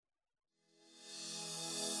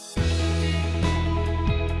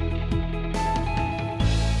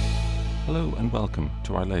and welcome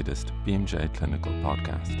to our latest BMJ Clinical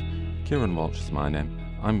podcast. Kieran Walsh is my name.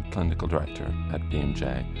 I'm Clinical Director at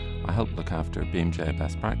BMJ. I help look after BMJ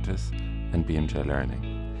Best Practice and BMJ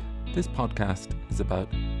Learning. This podcast is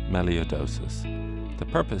about melioidosis. The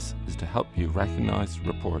purpose is to help you recognise,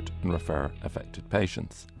 report and refer affected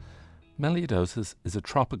patients. Melioidosis is a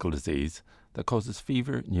tropical disease that causes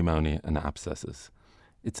fever, pneumonia and abscesses.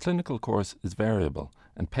 Its clinical course is variable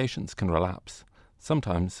and patients can relapse,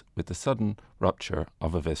 sometimes with the sudden rupture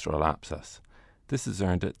of a visceral abscess. This has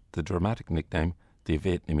earned it the dramatic nickname, the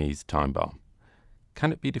Vietnamese time bomb.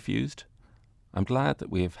 Can it be diffused? I'm glad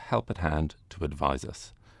that we have help at hand to advise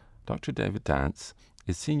us. Dr. David Dance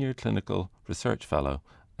is Senior Clinical Research Fellow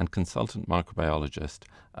and Consultant Microbiologist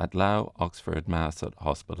at Lao Oxford Mahsat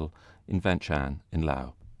Hospital in Vientiane in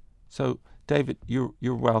Laos. So, David, you're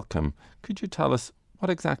welcome. Could you tell us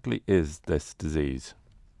what exactly is this disease?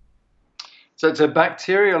 So it's a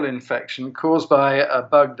bacterial infection caused by a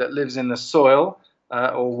bug that lives in the soil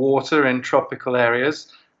or water in tropical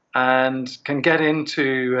areas and can get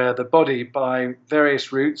into the body by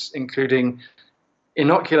various routes, including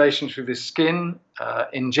inoculation through the skin,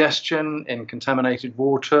 ingestion in contaminated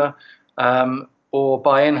water, or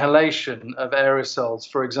by inhalation of aerosols,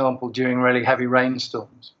 for example, during really heavy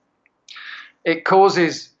rainstorms. It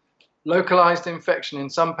causes localized infection in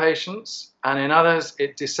some patients, and in others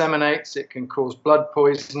it disseminates. It can cause blood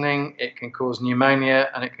poisoning, it can cause pneumonia,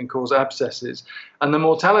 and it can cause abscesses. And the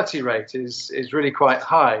mortality rate is really quite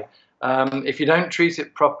high. If you don't treat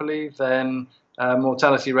it properly, then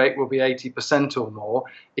mortality rate will be 80% or more.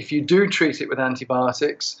 If you do treat it with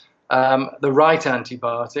antibiotics, the right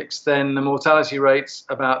antibiotics, then the mortality rate's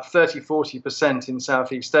about 30-40% in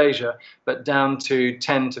Southeast Asia, but down to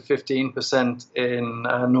 10 to 15% in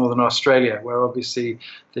Northern Australia, where obviously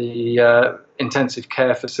the intensive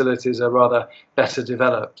care facilities are rather better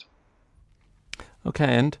developed.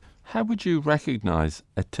 Okay, and how would you recognise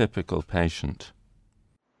a typical patient?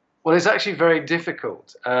 Well, it's actually very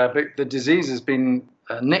difficult. But the disease has been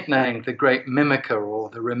nicknamed the great mimicker or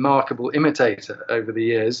the remarkable imitator over the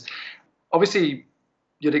years. Obviously,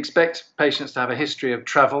 you'd expect patients to have a history of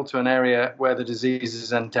travel to an area where the disease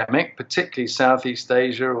is endemic, particularly Southeast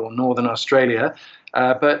Asia or Northern Australia.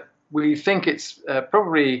 But we think it's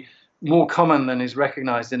probably more common than is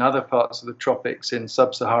recognized in other parts of the tropics in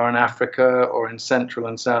sub-Saharan Africa or in Central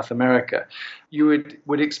and South America. You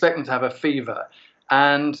would expect them to have a fever.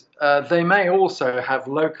 And they may also have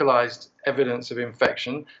localized evidence of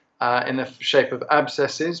infection in the shape of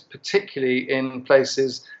abscesses, particularly in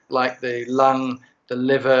places like the lung, the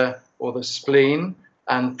liver, or the spleen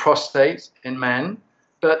and prostate in men.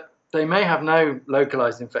 But they may have no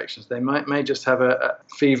localized infections. They may just have a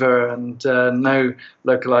fever and no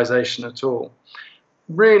localization at all.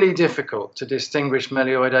 Really difficult to distinguish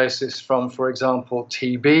melioidosis from, for example,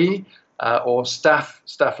 TB, or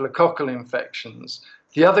staphylococcal infections.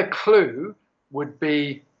 The other clue would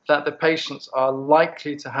be that the patients are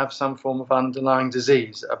likely to have some form of underlying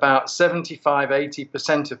disease. About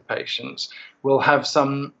 75-80% of patients will have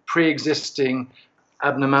some pre-existing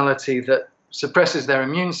abnormality that suppresses their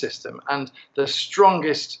immune system. And the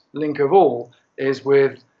strongest link of all is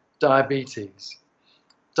with diabetes.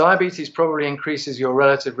 Diabetes probably increases your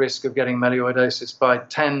relative risk of getting melioidosis by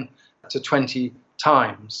 10 to 20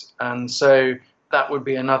 times, and so that would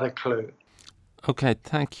be another clue. Okay,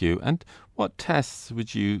 thank you. And what tests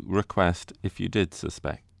would you request if you did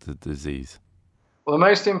suspect the disease? Well, the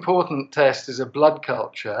most important test is a blood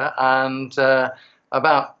culture, and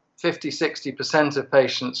about 50-60% of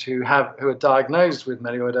patients who are diagnosed with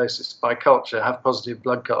melioidosis by culture have positive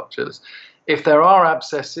blood cultures. If there are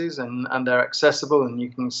abscesses and they're accessible and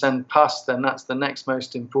you can send pus, then that's the next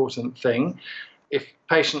most important thing. If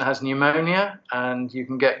patient has pneumonia and you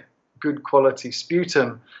can get good quality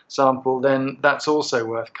sputum sample, then that's also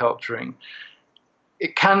worth culturing.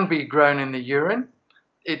 It can be grown in the urine.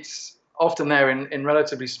 It's often there in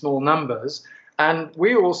relatively small numbers. And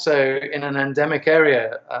we also, in an endemic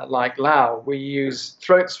area like Laos, we use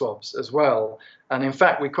throat swabs as well. And in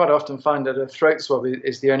fact, we quite often find that a throat swab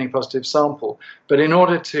is the only positive sample. But in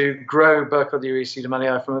order to grow Burkholderia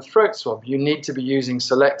pseudomallei from a throat swab, you need to be using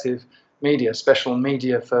selective media, special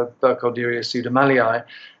media for Burkholderia pseudomallei,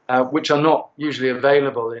 which are not usually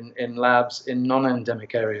available in labs in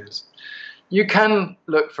non-endemic areas. You can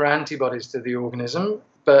look for antibodies to the organism,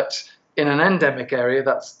 but in an endemic area,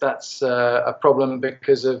 that's a problem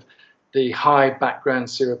because of the high background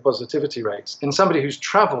seropositivity rates. In somebody who's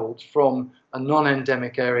traveled from a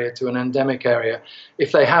non-endemic area to an endemic area,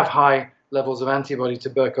 if they have high levels of antibody to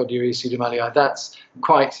Burkholderia pseudomallei, that's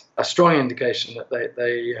quite a strong indication that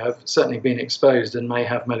they have certainly been exposed and may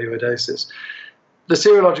have melioidosis. The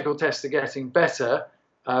serological tests are getting better,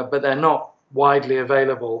 but they're not widely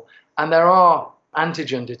available. And there are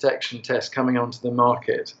antigen detection tests coming onto the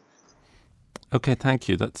market. Okay, thank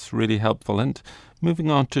you. That's really helpful. And moving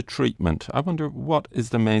on to treatment, I wonder, what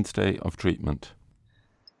is the mainstay of treatment?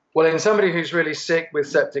 Well, in somebody who's really sick with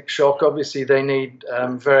septic shock, obviously they need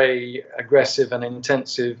very aggressive and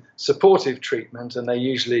intensive supportive treatment. And they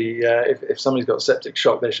usually, if somebody's got septic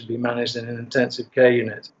shock, they should be managed in an intensive care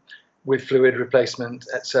unit with fluid replacement,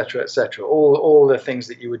 etc., etc. All the things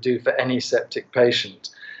that you would do for any septic patient.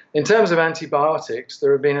 In terms of antibiotics,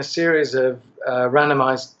 there have been a series of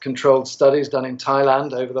randomized controlled studies done in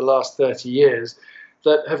Thailand over the last 30 years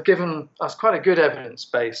that have given us quite a good evidence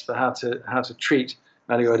base for how to treat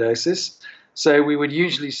melioidosis. So we would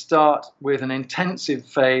usually start with an intensive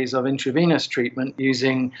phase of intravenous treatment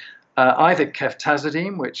using either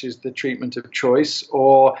ceftazidime, which is the treatment of choice,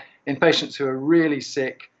 or in patients who are really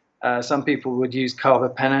sick, some people would use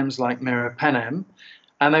carbapenems like meropenem,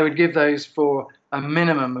 and they would give those for a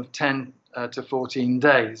minimum of 10 to 14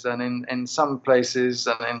 days. And in some places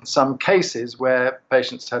and in some cases where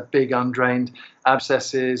patients have big undrained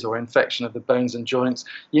abscesses or infection of the bones and joints,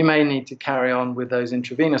 you may need to carry on with those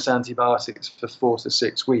intravenous antibiotics for 4 to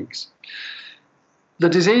 6 weeks. The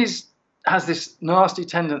disease has this nasty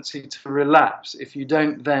tendency to relapse if you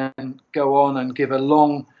don't then go on and give a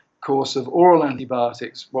long course of oral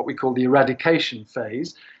antibiotics, what we call the eradication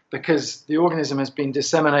phase, because the organism has been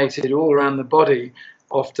disseminated all around the body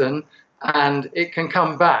often, and it can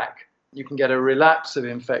come back. You can get a relapse of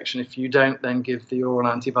infection if you don't then give the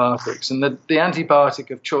oral antibiotics. And the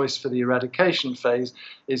antibiotic of choice for the eradication phase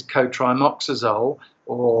is cotrimoxazole,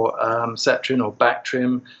 or Cetrin or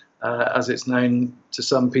Bactrim, as it's known to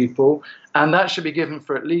some people. And that should be given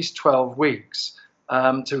for at least 12 weeks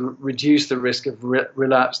to reduce the risk of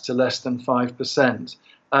relapse to less than 5%.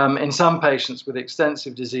 In some patients with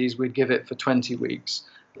extensive disease, we'd give it for 20 weeks.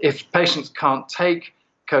 If patients can't take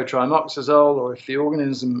cotrimoxazole, or if the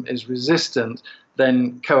organism is resistant,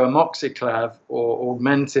 then coamoxiclav or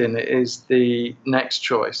Augmentin is the next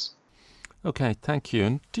choice. Okay, thank you.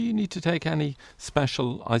 And do you need to take any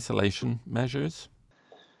special isolation measures?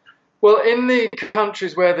 Well, in the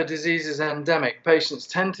countries where the disease is endemic, patients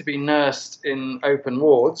tend to be nursed in open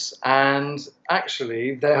wards, and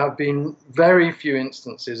actually there have been very few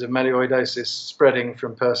instances of melioidosis spreading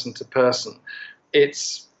from person to person.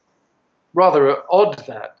 It's rather odd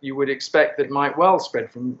that you would expect that it might well spread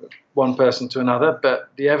from one person to another, but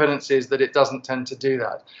the evidence is that it doesn't tend to do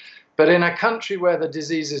that. But in a country where the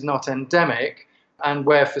disease is not endemic, and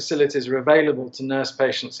where facilities are available to nurse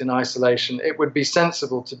patients in isolation, it would be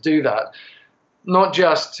sensible to do that, not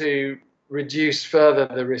just to reduce further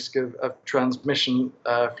the risk of transmission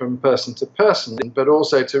from person to person, but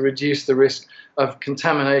also to reduce the risk of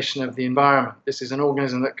contamination of the environment. This is an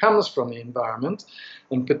organism that comes from the environment,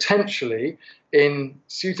 and potentially in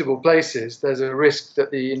suitable places, there's a risk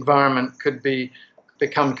that the environment could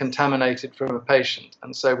become contaminated from a patient.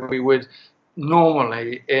 And so we would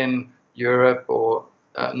normally, in Europe or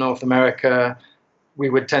North America, we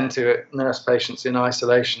would tend to nurse patients in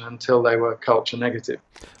isolation until they were culture negative.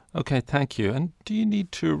 Okay, thank you. And do you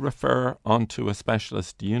need to refer onto a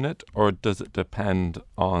specialist unit, or does it depend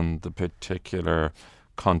on the particular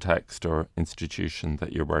context or institution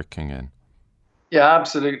that you're working in? Yeah,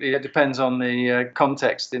 absolutely. It depends on the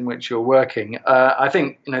context in which you're working. I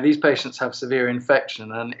think these patients have severe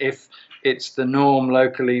infection, and if it's the norm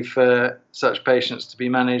locally for such patients to be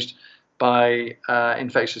managed by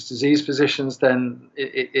infectious disease physicians, then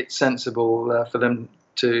it's sensible for them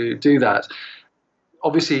to do that.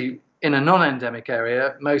 Obviously, in a non-endemic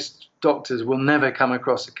area, most doctors will never come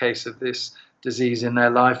across a case of this disease in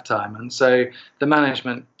their lifetime, and so the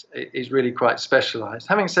management is really quite specialized.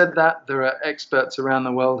 Having said that, there are experts around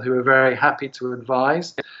the world who are very happy to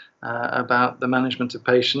advise about the management of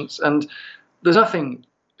patients, and there's nothing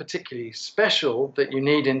particularly special that you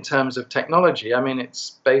need in terms of technology. I mean,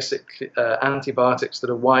 it's basic antibiotics that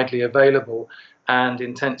are widely available and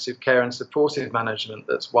intensive care and supportive management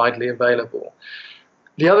that's widely available.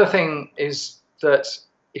 The other thing is that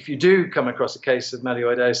if you do come across a case of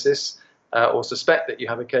melioidosis or suspect that you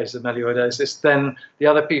have a case of melioidosis, then the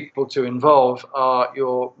other people to involve are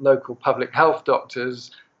your local public health doctors,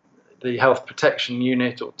 the health protection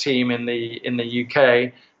unit or team in the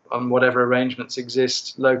UK, on whatever arrangements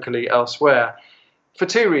exist locally elsewhere, for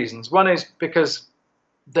two reasons. One is because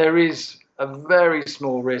there is a very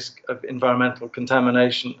small risk of environmental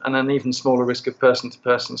contamination and an even smaller risk of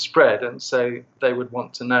person-to-person spread, and so they would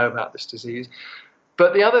want to know about this disease.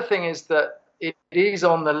 But the other thing is that it is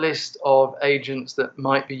on the list of agents that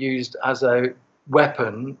might be used as a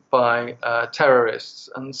weapon by terrorists,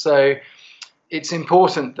 and so it's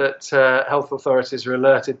important that health authorities are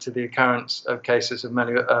alerted to the occurrence of cases of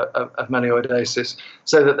melioidosis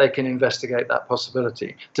so that they can investigate that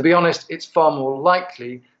possibility. To be honest, it's far more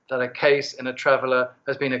likely that a case in a traveller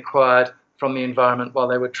has been acquired from the environment while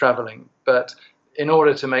they were travelling. But in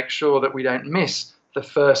order to make sure that we don't miss the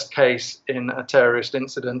first case in a terrorist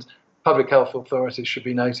incident, public health authorities should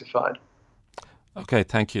be notified. Okay,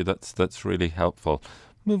 thank you. That's really helpful.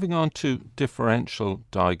 Moving on to differential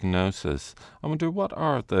diagnosis, I wonder, what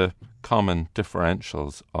are the common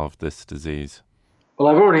differentials of this disease? Well,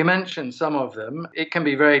 I've already mentioned some of them. It can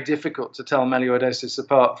be very difficult to tell melioidosis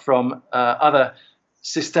apart from other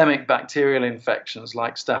systemic bacterial infections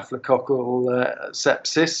like staphylococcal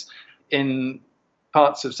sepsis. In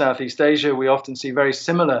parts of Southeast Asia, we often see very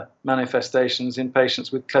similar manifestations in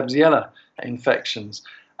patients with Klebsiella infections.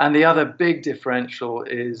 And the other big differential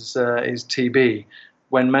is TB.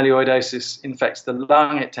 When melioidosis infects the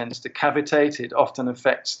lung, it tends to cavitate. It often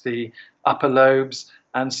affects the upper lobes.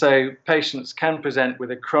 And so patients can present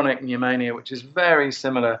with a chronic pneumonia, which is very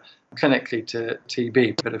similar clinically to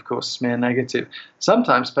TB, but of course smear negative.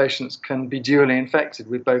 Sometimes patients can be dually infected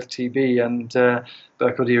with both TB and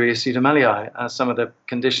Burkholderia pseudomallei, as some of the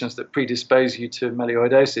conditions that predispose you to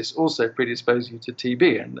melioidosis also predispose you to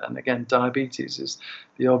TB. And again, diabetes is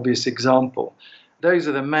the obvious example. Those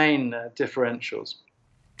are the main differentials.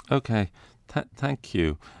 Okay, thank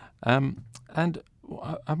you. And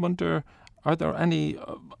I wonder, are there any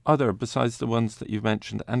other, besides the ones that you've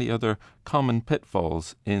mentioned, any other common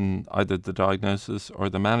pitfalls in either the diagnosis or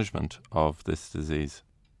the management of this disease?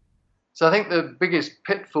 So I think the biggest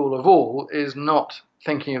pitfall of all is not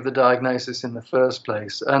thinking of the diagnosis in the first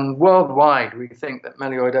place. And worldwide, we think that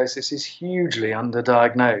melioidosis is hugely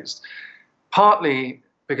underdiagnosed, partly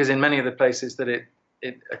because in many of the places that it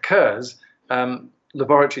occurs,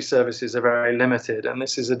 laboratory services are very limited, and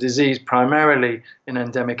this is a disease primarily in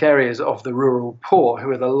endemic areas of the rural poor, who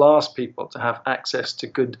are the last people to have access to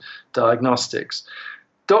good diagnostics.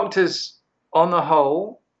 Doctors, on the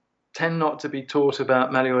whole, tend not to be taught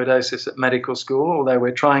about melioidosis at medical school, although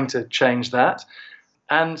we're trying to change that.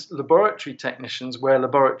 And laboratory technicians, where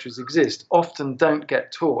laboratories exist, often don't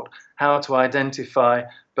get taught how to identify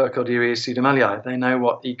Burkholderia pseudomallei. They know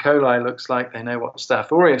what E. coli looks like, they know what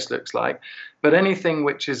Staph aureus looks like, but anything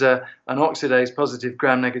which is an oxidase-positive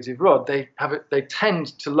gram-negative rod, they tend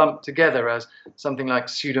to lump together as something like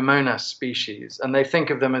Pseudomonas species, and they think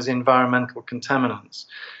of them as environmental contaminants.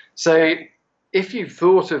 So if you've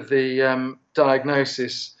thought of the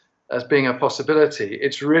diagnosis as being a possibility,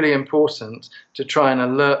 it's really important to try and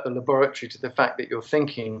alert the laboratory to the fact that you're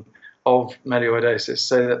thinking of melioidosis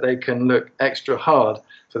so that they can look extra hard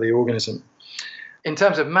for the organism. In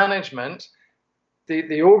terms of management,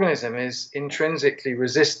 the organism is intrinsically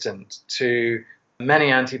resistant to many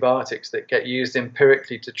antibiotics that get used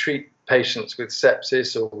empirically to treat patients with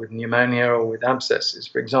sepsis or with pneumonia or with abscesses.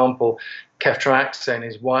 For example, ceftriaxone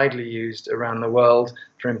is widely used around the world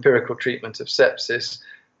for empirical treatment of sepsis.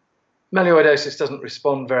 Melioidosis doesn't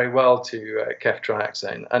respond very well to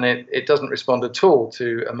ceftriaxone, and it doesn't respond at all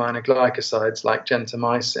to aminoglycosides like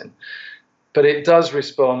gentamicin. But it does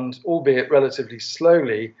respond, albeit relatively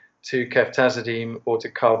slowly, to ceftazidime or to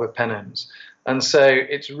carbapenems. And so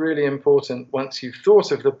it's really important, once you've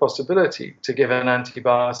thought of the possibility, to give an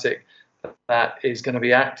antibiotic that is going to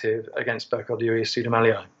be active against Burkholderia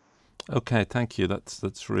pseudomallei. Okay, thank you.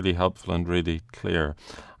 That's really helpful and really clear.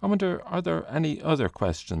 I wonder, are there any other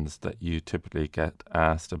questions that you typically get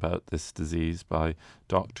asked about this disease by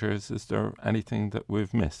doctors? Is there anything that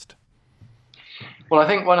we've missed? Well, I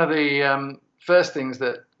think one of the first things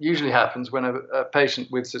that usually happens when a patient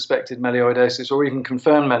with suspected melioidosis or even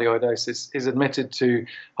confirmed melioidosis is admitted to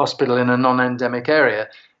hospital in a non-endemic area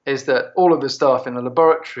is that all of the staff in the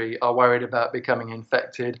laboratory are worried about becoming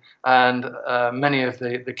infected, and many of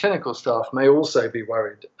the clinical staff may also be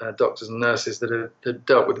worried, doctors and nurses that have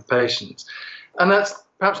dealt with the patients. And that's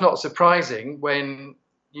perhaps not surprising when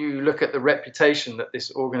you look at the reputation that this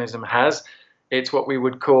organism has. It's what we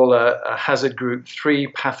would call a hazard group 3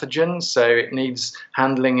 pathogen, so it needs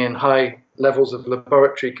handling in high levels of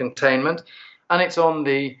laboratory containment, and it's on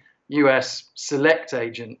the US select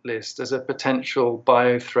agent list as a potential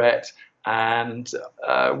biothreat, and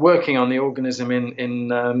working on the organism in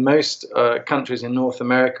most countries in North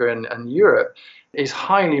America and Europe is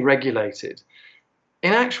highly regulated.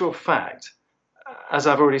 In actual fact, as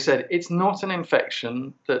I've already said, it's not an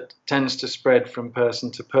infection that tends to spread from person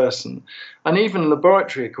to person. And even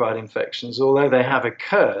laboratory-acquired infections, although they have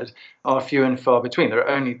occurred, are few and far between. There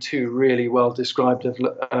are only 2 really well-described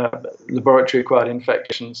laboratory-acquired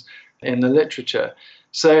infections in the literature.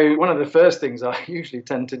 So one of the first things I usually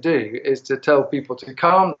tend to do is to tell people to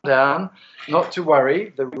calm down, not to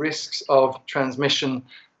worry. The risks of transmission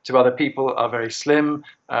to other people are very slim.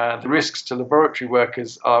 The risks to laboratory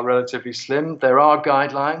workers are relatively slim. There are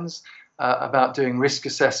guidelines about doing risk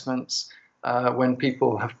assessments when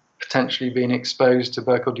people have potentially been exposed to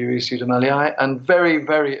Burkholderia pseudomallei, and very,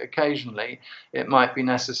 very occasionally it might be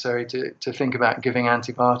necessary to think about giving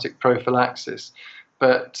antibiotic prophylaxis.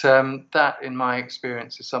 But that, in my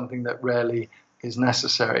experience, is something that rarely is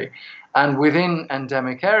necessary. And within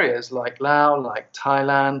endemic areas like Laos, like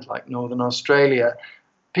Thailand, like Northern Australia,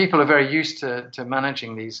 people are very used to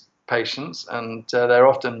managing these patients, and they're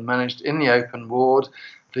often managed in the open ward.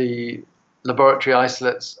 The laboratory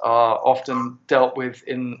isolates are often dealt with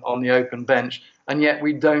on the open bench, and yet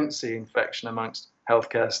we don't see infection amongst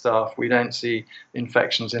healthcare staff. We don't see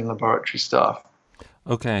infections in laboratory staff.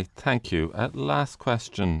 Okay, thank you. Last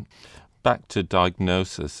question. Back to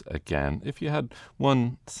diagnosis again. If you had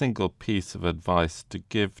one single piece of advice to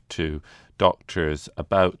give to doctors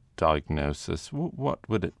about diagnosis, what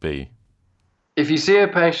would it be? If you see a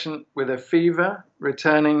patient with a fever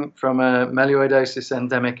returning from a melioidosis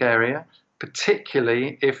endemic area,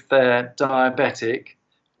 particularly if they're diabetic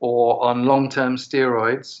or on long-term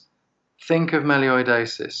steroids, think of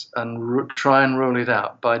melioidosis and try and rule it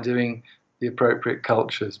out by doing the appropriate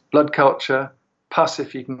cultures. Blood culture, pus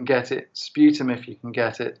if you can get it, sputum if you can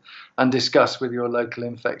get it, and discuss with your local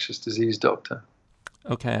infectious disease doctor.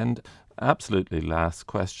 Okay, and absolutely last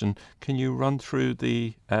question. Can you run through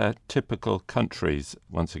the typical countries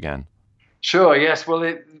once again? Sure, yes.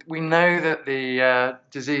 Well, we know that the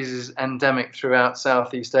disease is endemic throughout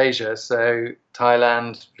Southeast Asia, so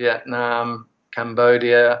Thailand, Vietnam,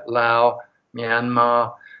 Cambodia, Laos,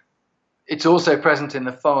 Myanmar. It's also present in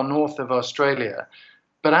the far north of Australia.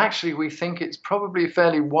 But actually, we think it's probably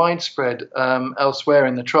fairly widespread elsewhere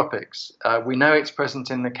in the tropics. We know it's present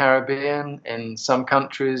in the Caribbean, in some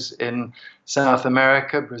countries in South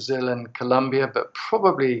America, Brazil and Colombia, but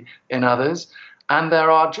probably in others. And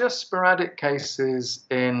there are just sporadic cases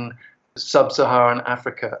in sub-Saharan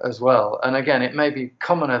Africa as well. And again, it may be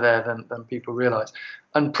commoner there than people realize.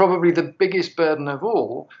 And probably the biggest burden of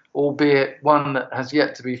all, albeit one that has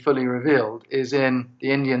yet to be fully revealed, is in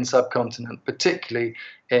the Indian subcontinent, particularly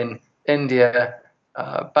in India,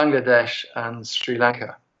 Bangladesh and Sri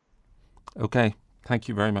Lanka. Okay, thank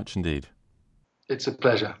you very much indeed. It's a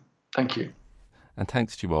pleasure. Thank you. And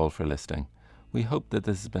thanks to you all for listening. We hope that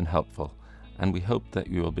this has been helpful, and we hope that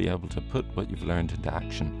you will be able to put what you've learned into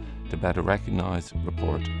action to better recognise,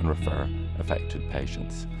 report and refer affected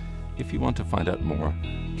patients. If you want to find out more,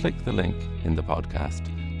 click the link in the podcast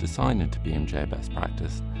to sign into BMJ Best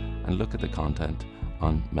Practice and look at the content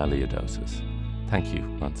on melioidosis. Thank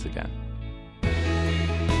you once again.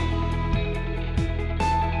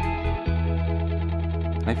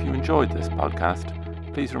 If you enjoyed this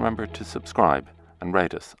podcast, please remember to subscribe and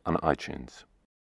rate us on iTunes.